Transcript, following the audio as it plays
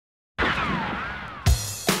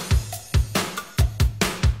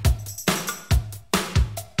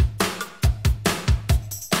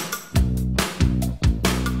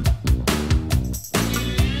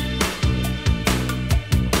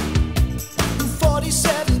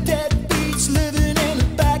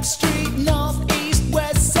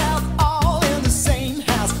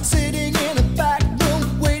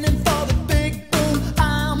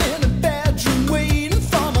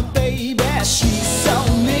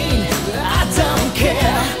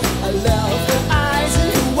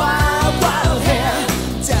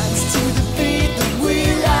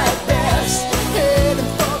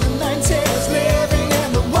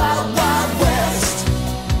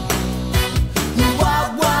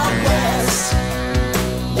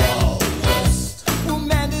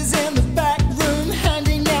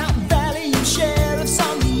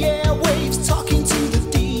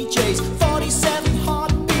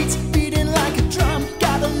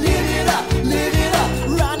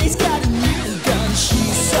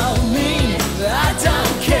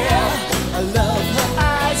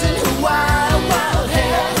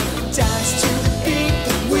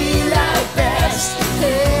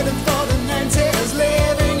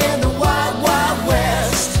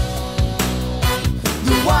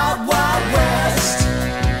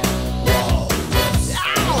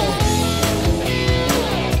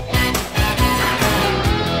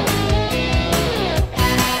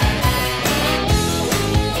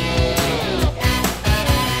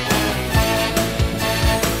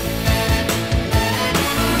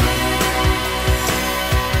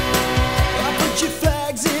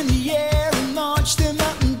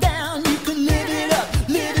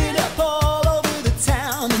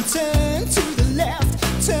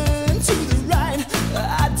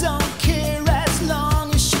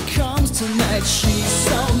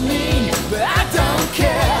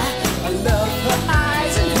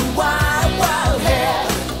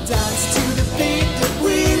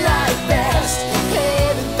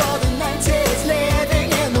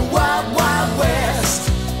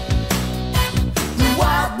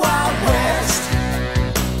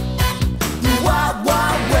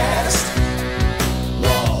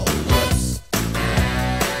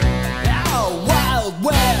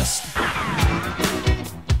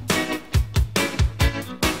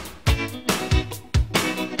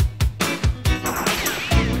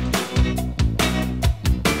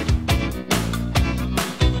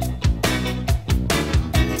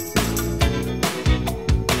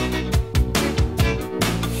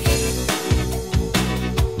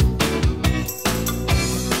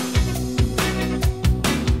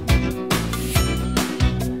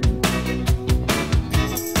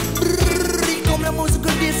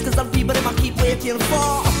good disc, cause some people them a keep waiting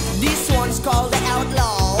for. This one's called the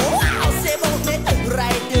Outlaw. Wow, say about me,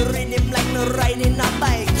 ride the rhythm like no riding a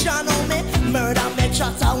bike. You know me, murder me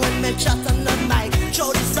chatter when me chat on the mic.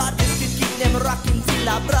 Show this artist to keep them rocking till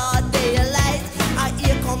a broad daylight. And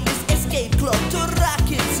here come this escape club to rock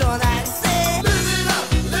it tonight. Say, live it up,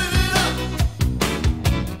 live it up.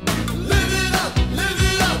 Live it up, live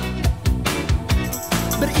it up.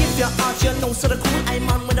 but if you're out, you know so the cool. I'm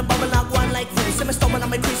on with a bubble like one like this. See me stumbling on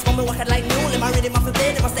my crease, for me walk it like new. Let my rhythm off the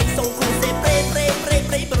day, they must stay so cool. Say pray, pray, pray,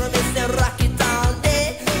 pray, but I say rock it all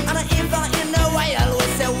day. And if you're in the way, I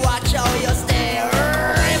always say watch how you stay.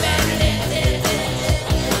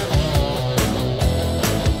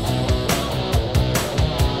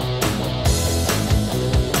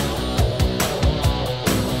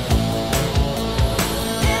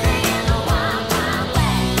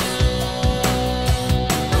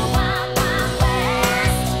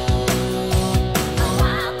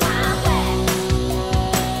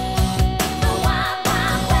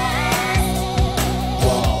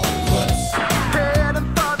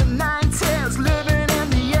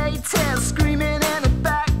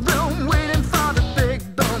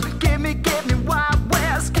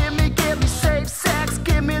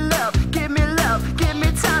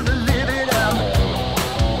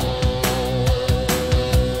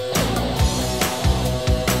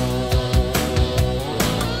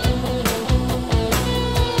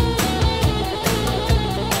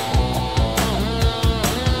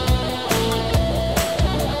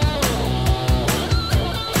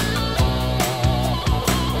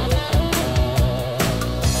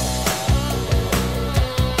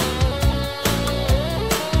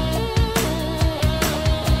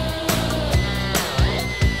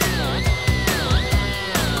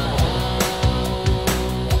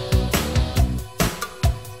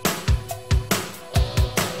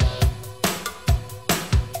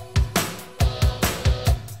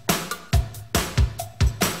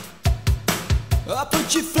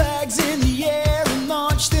 Put your flags in the air and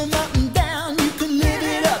march them up and down. You can live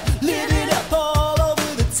it up all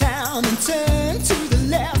over the town. And turn to the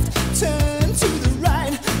left, turn to the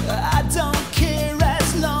right. I don't care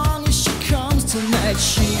as long as she comes tonight.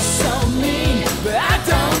 She's so mean.